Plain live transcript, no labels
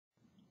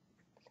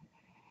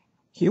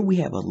Here we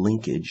have a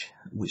linkage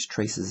which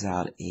traces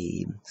out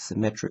a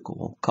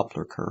symmetrical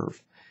coupler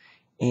curve.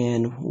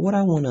 And what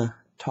I want to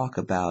talk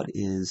about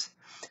is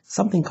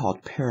something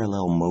called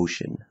parallel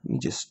motion. Let me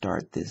just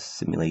start this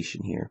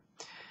simulation here.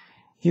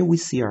 Here we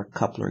see our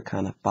coupler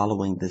kind of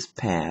following this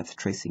path,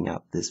 tracing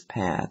out this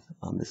path,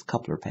 this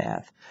coupler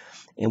path.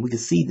 And we can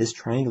see this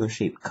triangular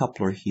shaped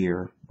coupler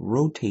here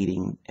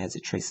rotating as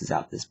it traces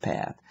out this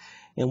path.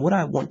 And what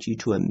I want you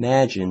to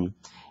imagine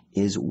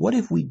is, what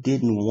if we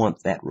didn't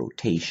want that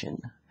rotation?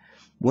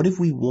 What if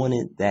we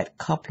wanted that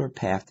coupler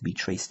path to be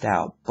traced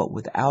out, but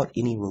without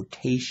any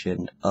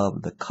rotation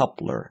of the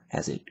coupler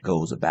as it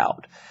goes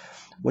about?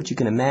 What you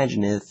can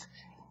imagine is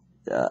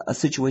a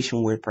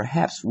situation where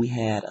perhaps we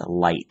had a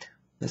light.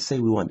 Let's say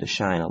we wanted to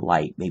shine a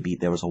light. Maybe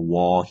there was a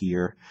wall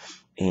here,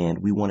 and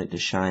we wanted to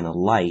shine a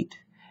light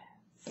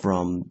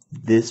from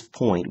this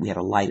point. We had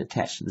a light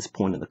attached to this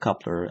point of the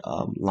coupler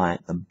line,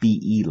 a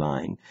BE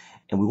line,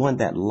 and we wanted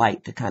that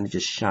light to kind of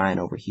just shine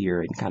over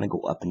here and kind of go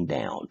up and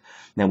down.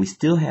 Now we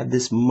still have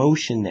this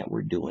motion that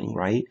we're doing,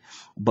 right?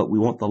 But we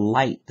want the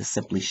light to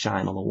simply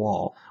shine on the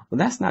wall. Well,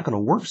 that's not going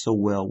to work so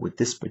well with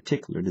this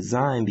particular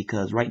design,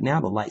 because right now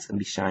the light's going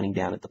to be shining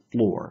down at the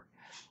floor,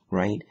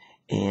 right?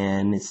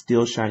 And it's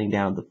still shining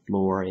down at the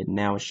floor, and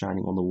now it's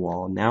shining on the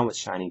wall. Now it's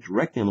shining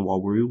directly on the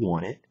wall where we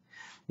want it.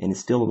 And it's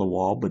still on the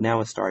wall, but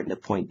now it's starting to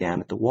point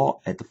down at the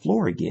wall, at the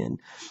floor again.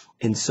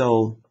 And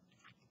so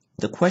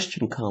the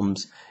question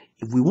comes,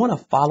 if we want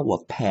to follow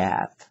a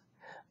path,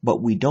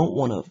 but we don't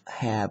want to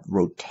have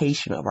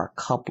rotation of our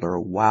coupler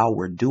while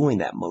we're doing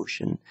that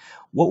motion,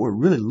 what we're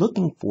really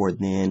looking for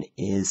then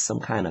is some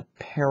kind of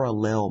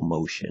parallel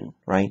motion,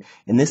 right?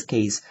 In this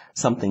case,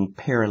 something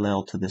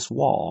parallel to this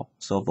wall.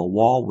 So if the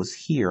wall was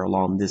here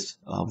along this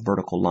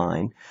vertical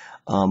line,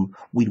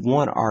 we'd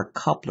want our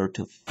coupler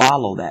to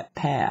follow that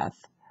path,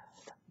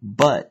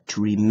 but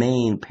to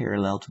remain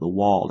parallel to the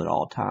wall at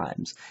all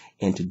times.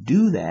 And to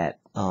do that,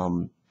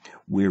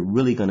 we're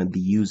really going to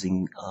be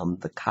using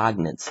the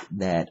cognates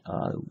that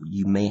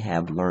you may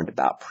have learned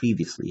about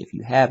previously. If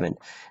you haven't,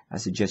 I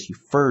suggest you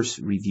first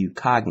review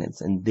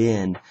cognates, and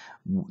then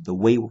the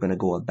way we're going to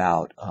go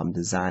about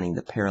designing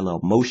the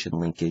parallel motion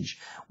linkage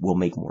will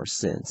make more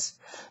sense.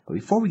 But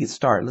before we get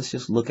started, let's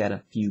just look at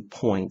a few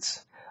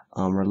points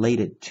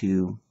related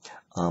to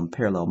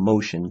parallel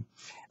motion.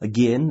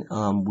 Again,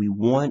 we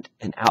want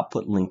an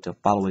output link to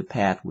follow a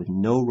path with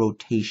no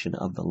rotation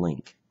of the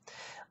link.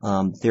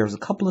 There's a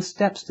couple of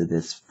steps to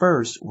this.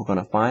 First, we're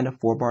going to find a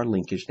 4-bar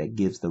linkage that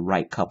gives the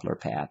right coupler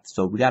path.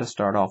 So we got to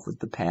start off with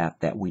the path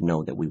that we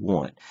know that we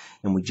want.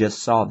 And we just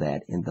saw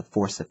that in the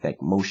Force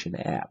Effect Motion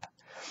app.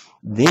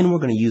 Then we're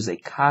going to use a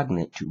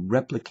cognate to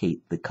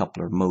replicate the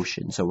coupler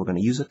motion. So we're going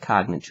to use a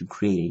cognate to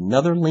create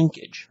another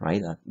linkage,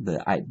 right?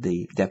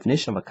 The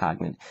definition of a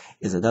cognate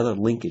is another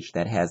linkage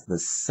that has the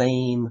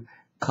same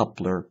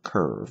coupler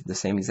curve, the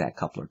same exact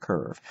coupler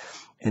curve.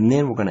 And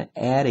then we're going to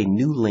add a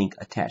new link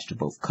attached to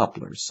both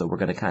couplers. So we're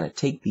going to kind of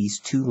take these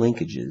two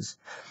linkages.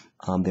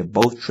 They're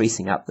both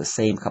tracing out the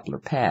same coupler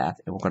path,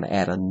 and we're going to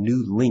add a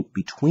new link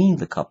between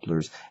the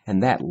couplers,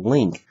 and that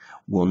link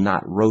will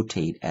not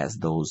rotate as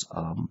those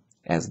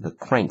as the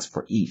cranks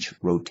for each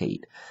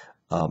rotate.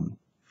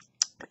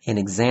 An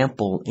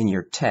example in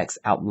your text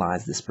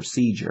outlines this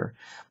procedure.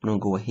 I'm going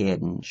to go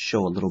ahead and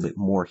show a little bit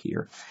more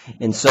here.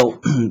 And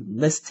so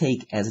let's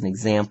take as an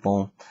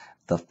example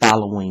the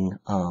following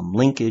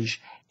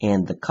linkage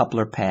and the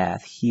coupler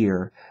path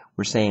here.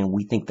 We're saying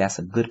we think that's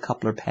a good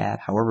coupler path.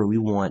 However, we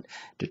want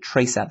to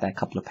trace out that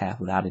coupler path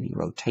without any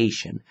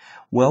rotation.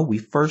 Well, we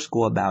first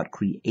go about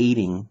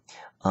creating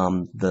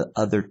the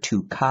other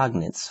two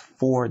cognates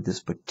for this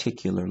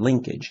particular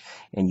linkage,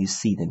 and you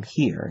see them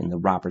here in the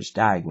Roberts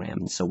diagram.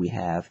 And so we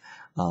have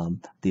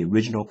the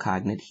original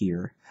cognate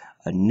here,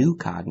 a new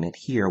cognate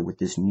here with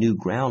this new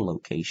ground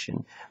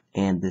location,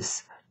 and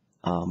this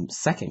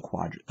second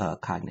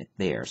cognate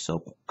there.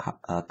 So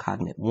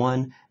cognate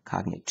 1,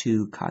 cognate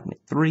 2,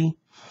 cognate 3,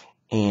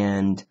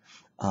 and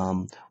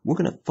we're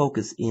going to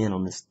focus in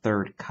on this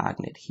third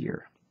cognate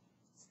here.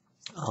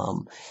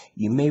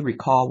 You may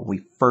recall when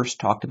we first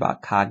talked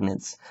about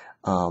cognates,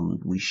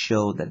 we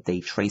showed that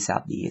they trace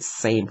out the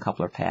same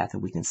coupler path,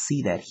 and we can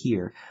see that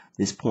here.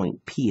 This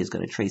point P is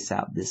going to trace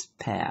out this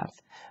path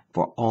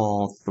for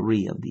all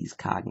three of these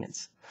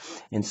cognates.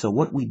 And so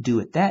what we do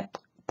at that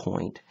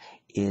point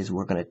is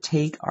we're going to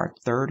take our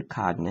third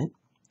cognate,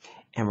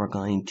 and we're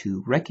going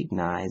to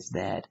recognize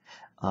that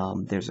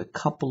there's a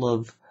couple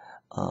of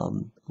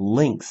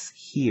links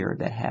here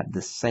that have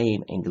the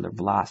same angular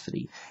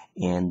velocity,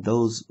 and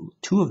those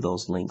two of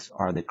those links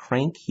are the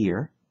crank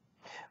here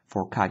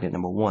for cognate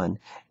number 1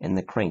 and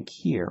the crank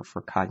here for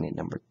cognate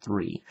number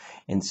 3.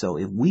 And so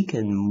if we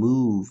can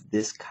move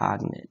this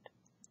cognate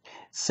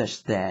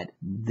such that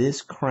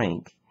this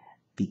crank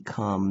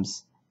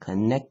becomes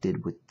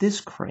connected with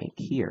this crank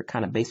here,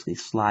 kind of basically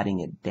sliding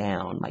it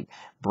down, like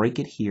break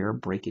it here,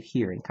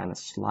 and kind of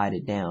slide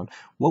it down.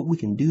 What we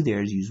can do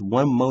there is use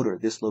one motor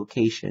at this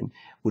location,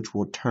 which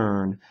will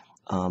turn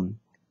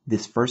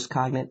this first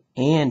cognate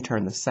and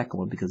turn the second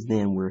one, because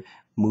then we're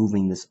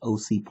moving this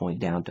OC point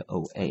down to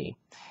OA.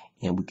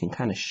 And we can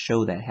kind of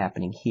show that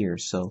happening here.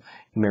 So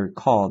you may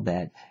recall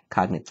that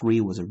cognate 3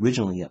 was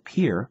originally up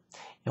here,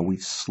 and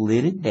we've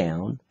slid it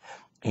down,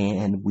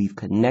 and we've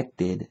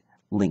connected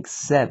link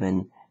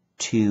 7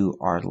 to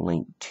our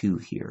link 2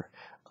 here.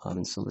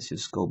 And so let's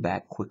just go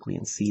back quickly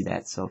and see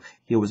that. So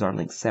here was our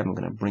link 7. We're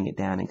going to bring it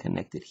down and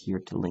connect it here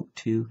to link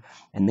 2.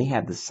 And they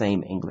have the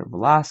same angular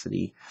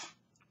velocity.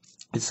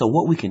 And so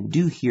what we can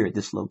do here at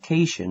this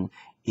location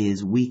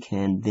is we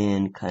can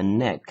then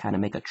connect, kind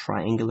of make a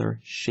triangular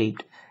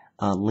shaped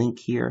link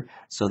here,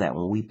 so that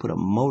when we put a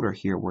motor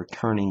here, we're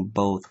turning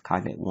both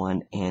cognate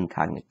 1 and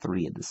cognate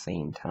 3 at the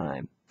same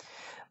time.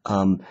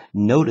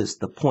 Notice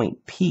the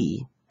point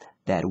P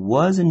that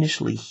was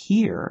initially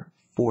here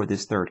for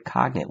this third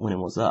cognate when it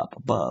was up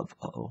above.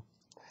 Uh-oh,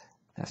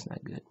 that's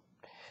not good.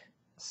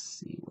 Let's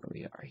see where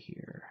we are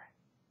here.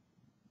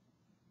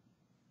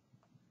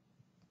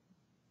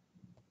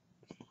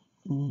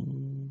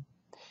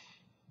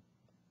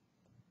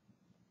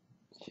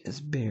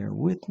 Just bear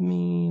with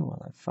me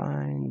while I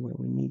find where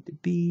we need to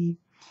be.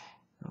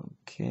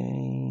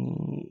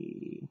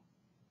 Okay.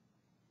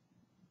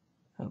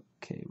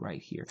 Okay,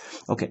 right here.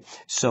 Okay,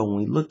 so when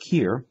we look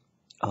here,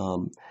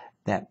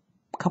 that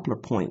coupler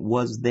point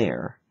was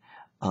there.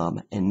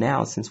 And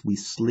now since we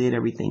slid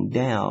everything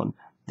down,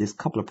 this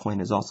coupler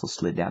point is also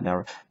slid down.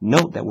 Now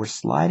note that we're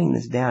sliding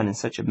this down in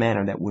such a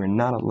manner that we're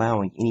not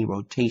allowing any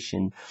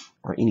rotation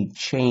or any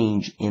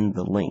change in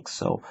the link.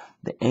 So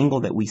the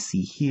angle that we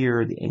see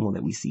here, the angle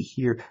that we see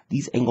here,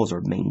 these angles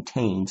are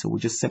maintained. So we're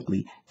just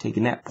simply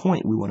taking that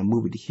point, we want to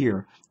move it to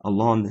here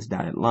along this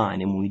dotted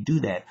line. And when we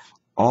do that,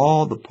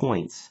 all the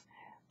points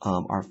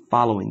are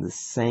following the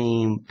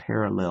same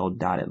parallel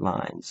dotted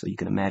line. So you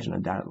can imagine a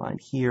dotted line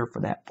here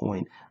for that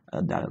point,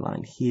 a dotted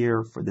line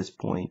here for this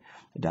point,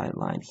 a dotted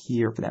line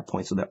here for that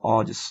point. So they're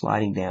all just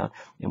sliding down,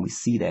 and we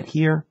see that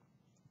here.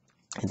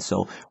 And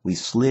so we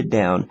slid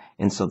down,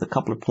 and so the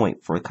coupler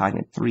point for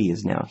cognate 3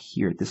 is now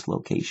here at this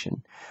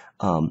location.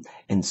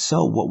 And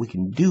so what we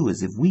can do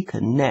is if we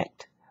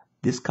connect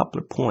this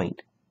coupler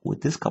point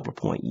with this coupler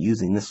point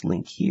using this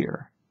link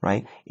here,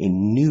 right, a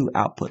new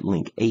output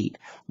link 8,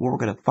 what we're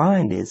going to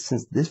find is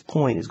since this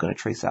point is going to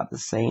trace out the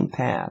same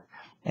path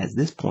as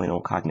this point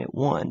on cognate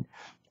 1,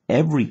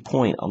 every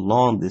point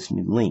along this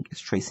new link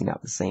is tracing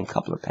out the same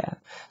coupler path.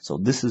 So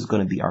this is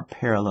going to be our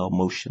parallel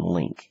motion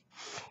link.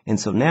 And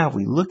so now if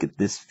we look at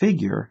this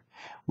figure,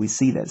 we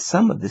see that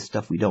some of this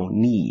stuff we don't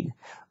need.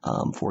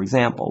 For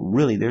example,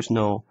 really there's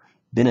no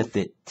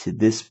benefit to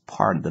this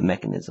part of the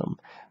mechanism.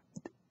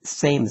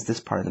 Same as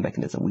this part of the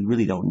mechanism, we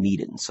really don't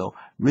need it. And so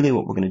really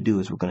what we're going to do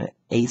is we're going to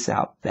ace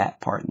out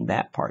that part and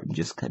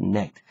just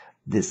connect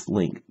this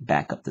link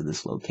back up to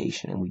this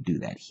location, and we do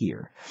that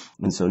here.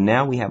 And so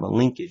now we have a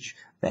linkage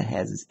that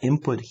has this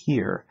input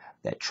here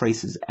that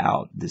traces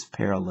out this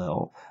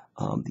parallel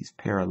these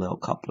parallel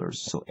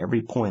couplers. So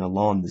every point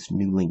along this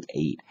new link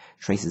 8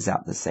 traces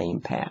out the same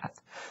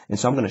path. And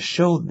so I'm going to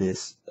show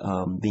this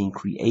being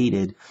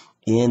created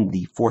in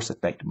the force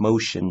effect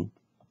motion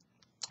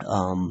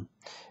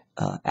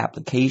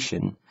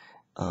application,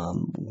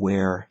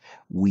 where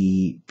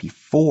we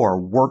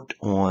before worked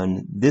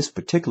on this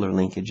particular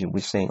linkage, and we're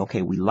saying,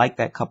 okay, we like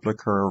that coupler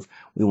curve,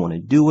 we want to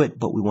do it,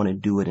 but we want to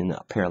do it in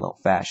a parallel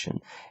fashion.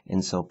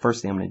 And so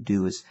first thing I'm going to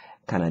do is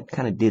kind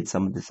of did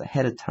some of this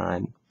ahead of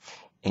time,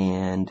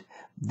 and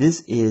this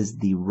is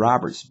the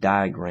Roberts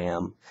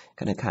diagram.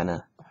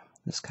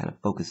 Let's kind of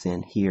focus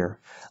in here.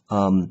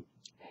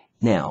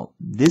 Now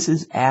this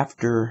is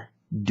after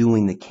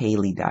doing the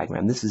Cayley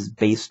diagram. This is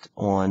based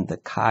on the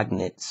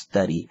cognate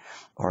study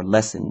or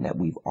lesson that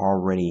we've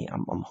already,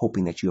 I'm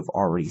hoping that you have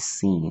already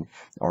seen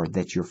or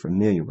that you're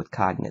familiar with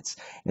cognates.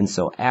 And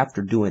so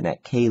after doing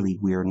that Cayley,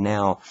 we are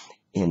now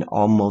in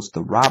almost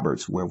the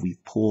Roberts, where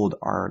we've pulled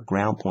our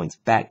ground points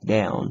back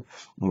down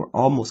and we're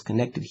almost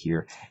connected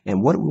here.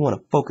 And what we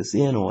want to focus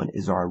in on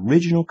is our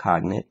original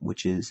cognate,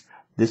 which is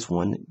this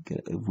one.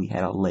 If we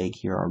had a leg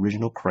here, our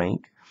original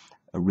crank,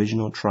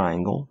 original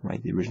triangle,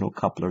 right, the original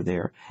coupler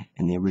there,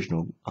 and the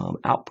original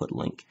output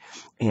link,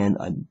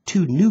 and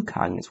two new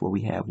cognates where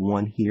we have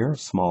one here, a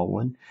small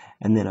one,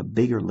 and then a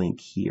bigger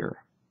link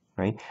here,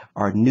 right?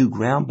 Our new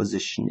ground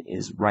position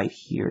is right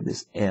here,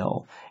 this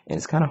L, and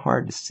it's kind of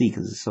hard to see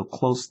because it's so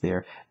close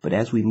there, but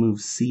as we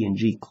move C and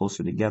G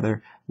closer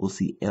together, we'll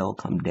see L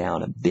come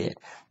down a bit.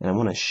 And I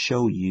want to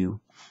show you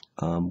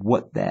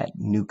what that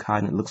new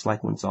cognate looks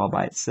like when it's all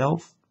by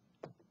itself.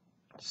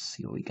 Let's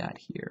see what we got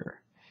here.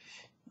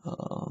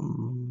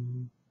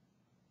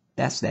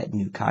 That's that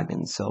new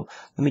cognate. So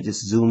let me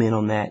just zoom in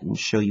on that and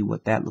show you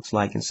what that looks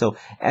like. And so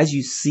as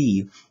you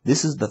see,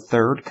 this is the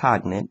third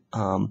cognate.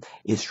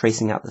 It's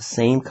tracing out the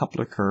same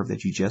coupler curve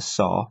that you just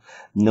saw.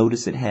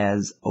 Notice it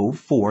has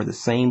 0,4, the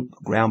same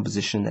ground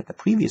position that the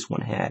previous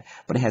one had,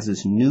 but it has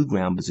this new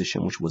ground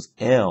position, which was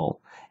L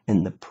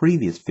in the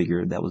previous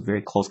figure. That was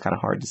very close, kind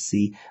of hard to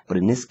see, but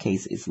in this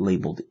case it's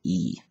labeled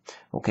E.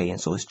 Okay, and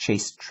so it's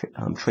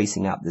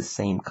tracing out this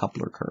same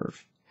coupler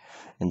curve.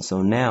 And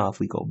so now if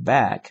we go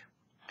back,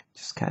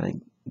 just kind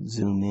of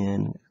zoom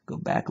in, Go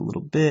back a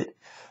little bit.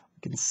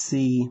 You can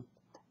see,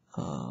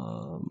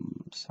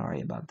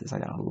 sorry about this. I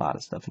got a lot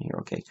of stuff in here.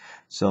 Okay,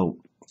 so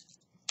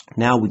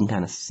now we can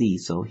kind of see.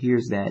 So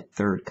here's that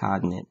third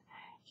cognate.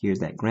 Here's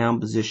that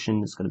ground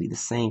position. It's going to be the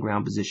same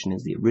ground position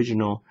as the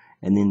original.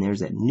 And then there's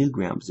that new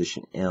ground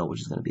position, L, which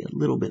is going to be a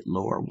little bit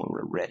lower when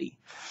we're ready.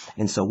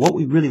 And so what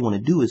we really want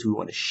to do is we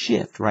want to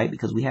shift, right?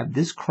 Because we have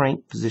this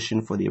crank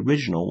position for the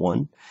original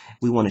one.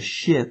 We want to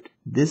shift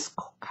this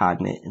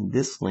cognate and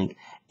this link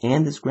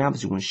and this ground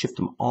position. We want to shift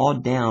them all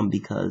down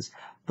because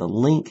the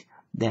link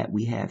that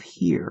we have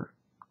here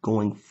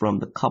going from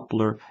the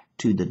coupler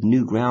to the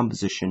new ground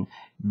position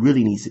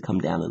really needs to come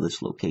down to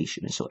this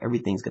location. And so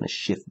everything's going to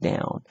shift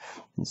down.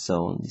 And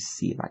so let me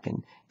see if I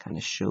can kind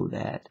of show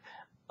that.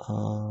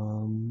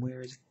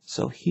 Where is it?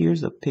 So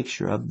here's a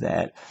picture of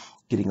that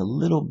getting a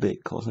little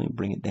bit close. Let me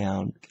bring it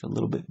down, get a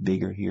little bit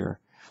bigger here.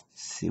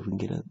 See if we can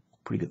get a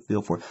pretty good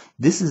feel for it.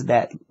 This is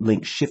that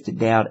link shifted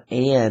down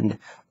and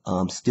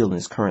still in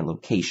its current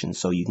location,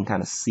 so you can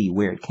kind of see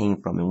where it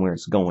came from and where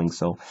it's going.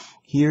 So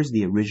here's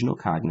the original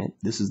cognate.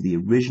 This is the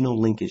original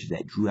linkage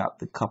that drew out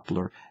the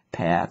coupler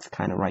path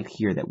kind of right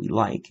here that we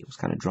like. It was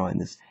kind of drawing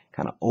this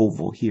kind of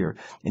oval here.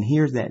 And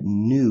here's that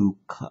new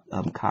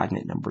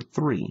cognate number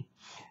 3.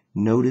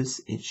 Notice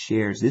it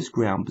shares this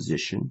ground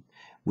position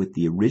with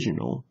the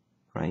original,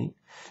 right?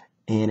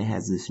 And it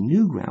has this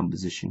new ground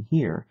position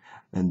here.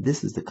 And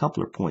this is the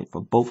coupler point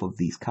for both of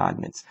these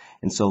cognates.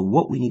 And so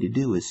what we need to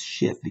do is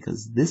shift,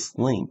 because this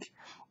link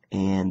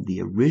and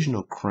the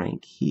original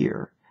crank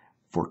here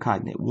for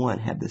cognate 1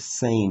 have the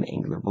same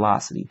angular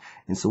velocity.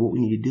 And so what we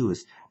need to do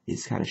is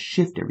kind of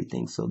shift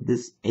everything. So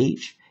this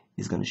H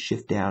is going to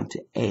shift down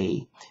to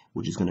A,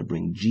 which is going to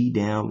bring G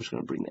down, which is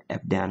going to bring the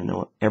F down,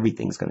 and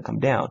everything's going to come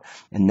down.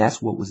 And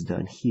that's what was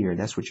done here.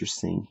 That's what you're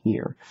seeing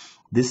here.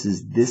 This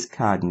is this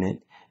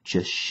cognate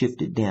just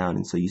shifted down,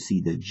 and so you see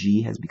the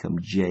G has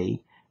become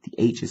J, the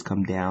H has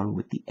come down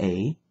with the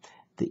A,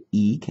 the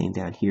E came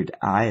down here to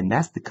I, and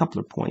that's the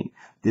coupler point.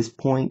 This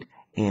point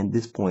and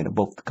this point are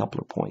both the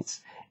coupler points.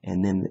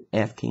 And then the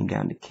F came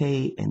down to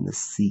K, and the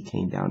C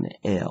came down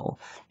to L.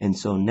 And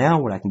so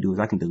now what I can do is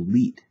I can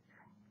delete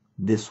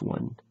this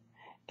one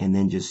and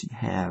then just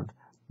have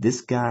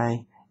this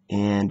guy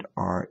and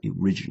our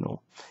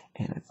original.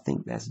 And I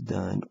think that's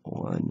done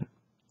on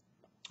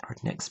our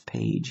next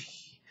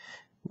page,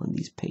 one of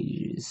these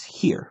pages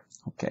here.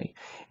 Okay,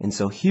 and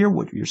so here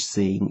what you're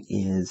seeing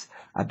is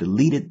I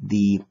deleted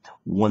the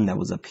one that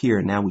was up here,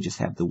 and now we just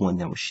have the one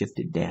that was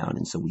shifted down.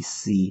 And so we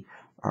see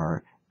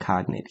our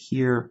cognate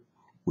here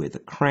with a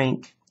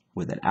crank,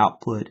 with an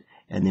output,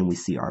 and then we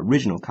see our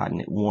original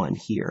cognate 1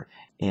 here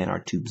and our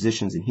 2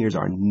 positions, and here's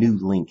our new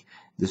link.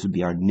 This would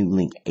be our new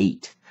link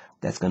 8.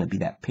 That's going to be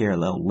that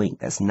parallel link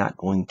that's not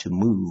going to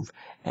move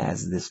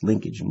as this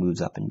linkage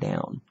moves up and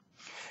down.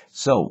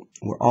 So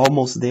we're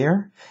almost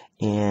there,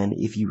 and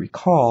if you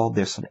recall,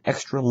 there's some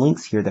extra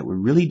links here that we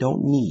really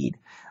don't need.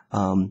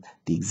 The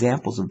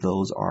examples of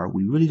those are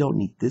we really don't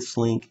need this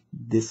link,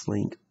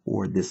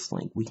 or this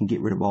link. We can get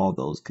rid of all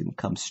those, can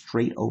come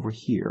straight over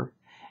here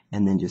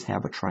and then just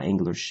have a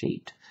triangular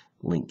shaped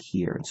link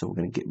here. And so we're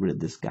going to get rid of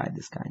this guy, and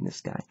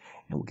this guy.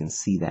 And we can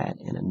see that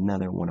in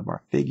another one of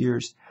our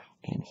figures.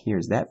 And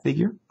here's that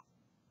figure.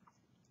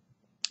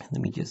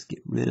 Let me just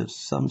get rid of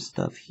some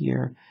stuff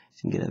here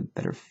so you can get a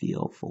better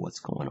feel for what's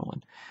going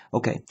on.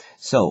 Okay,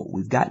 so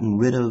we've gotten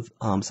rid of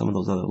some of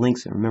those other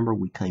links. And remember,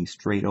 we came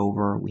straight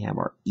over. We have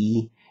our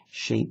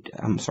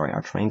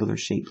our triangular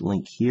shaped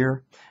link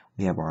here.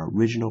 We have our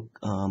original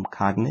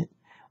cognate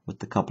with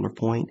the coupler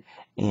point,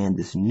 and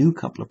this new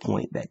coupler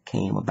point that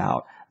came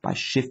about by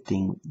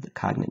shifting the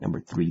cognate number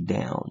 3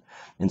 down.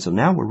 And so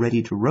now we're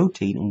ready to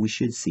rotate, and we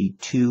should see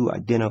 2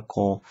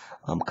 identical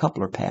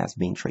coupler paths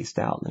being traced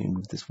out. Let me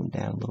move this one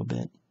down a little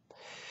bit,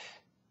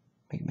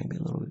 make it maybe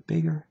a little bit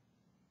bigger,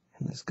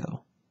 and let's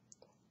go.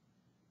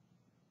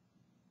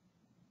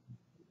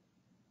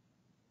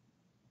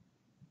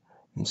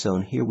 And so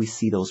here we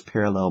see those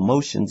parallel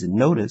motions, and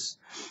notice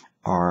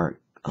our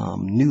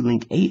new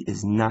link 8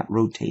 is not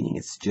rotating.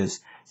 It's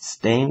just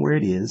staying where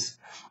it is,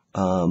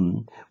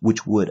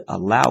 which would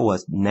allow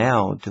us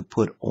now to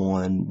put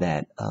on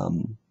that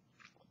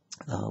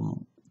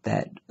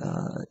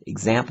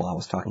example I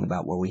was talking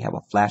about where we have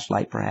a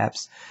flashlight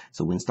perhaps.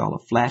 So we install a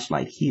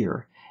flashlight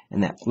here,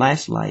 and that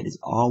flashlight is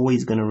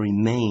always going to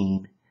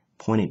remain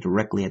pointed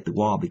directly at the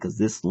wall because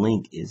this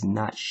link is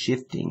not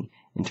shifting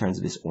in terms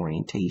of its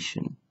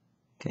orientation.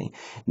 Okay.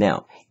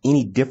 Now,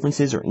 any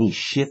differences or any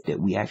shift that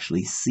we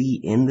actually see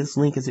in this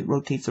link as it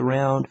rotates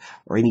around,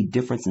 or any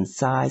difference in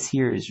size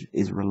here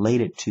is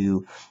related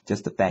to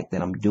just the fact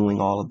that I'm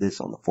doing all of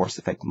this on the force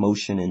effect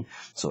motion, and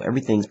so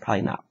everything's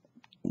probably not,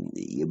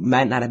 it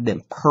might not have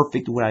been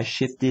perfect what I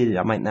shifted.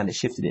 I might not have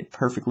shifted it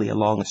perfectly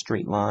along a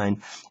straight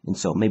line, and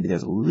so maybe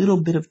there's a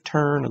little bit of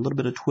turn, a little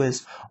bit of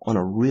twist. On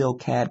a real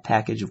CAD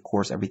package, of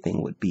course,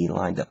 everything would be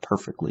lined up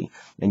perfectly,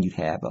 and you'd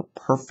have a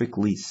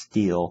perfectly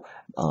still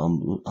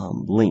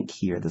link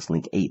here, this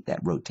link 8 that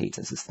rotates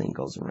as this thing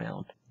goes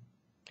around.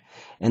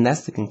 And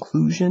that's the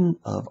conclusion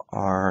of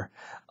our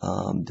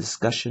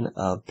discussion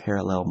of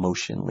parallel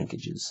motion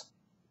linkages.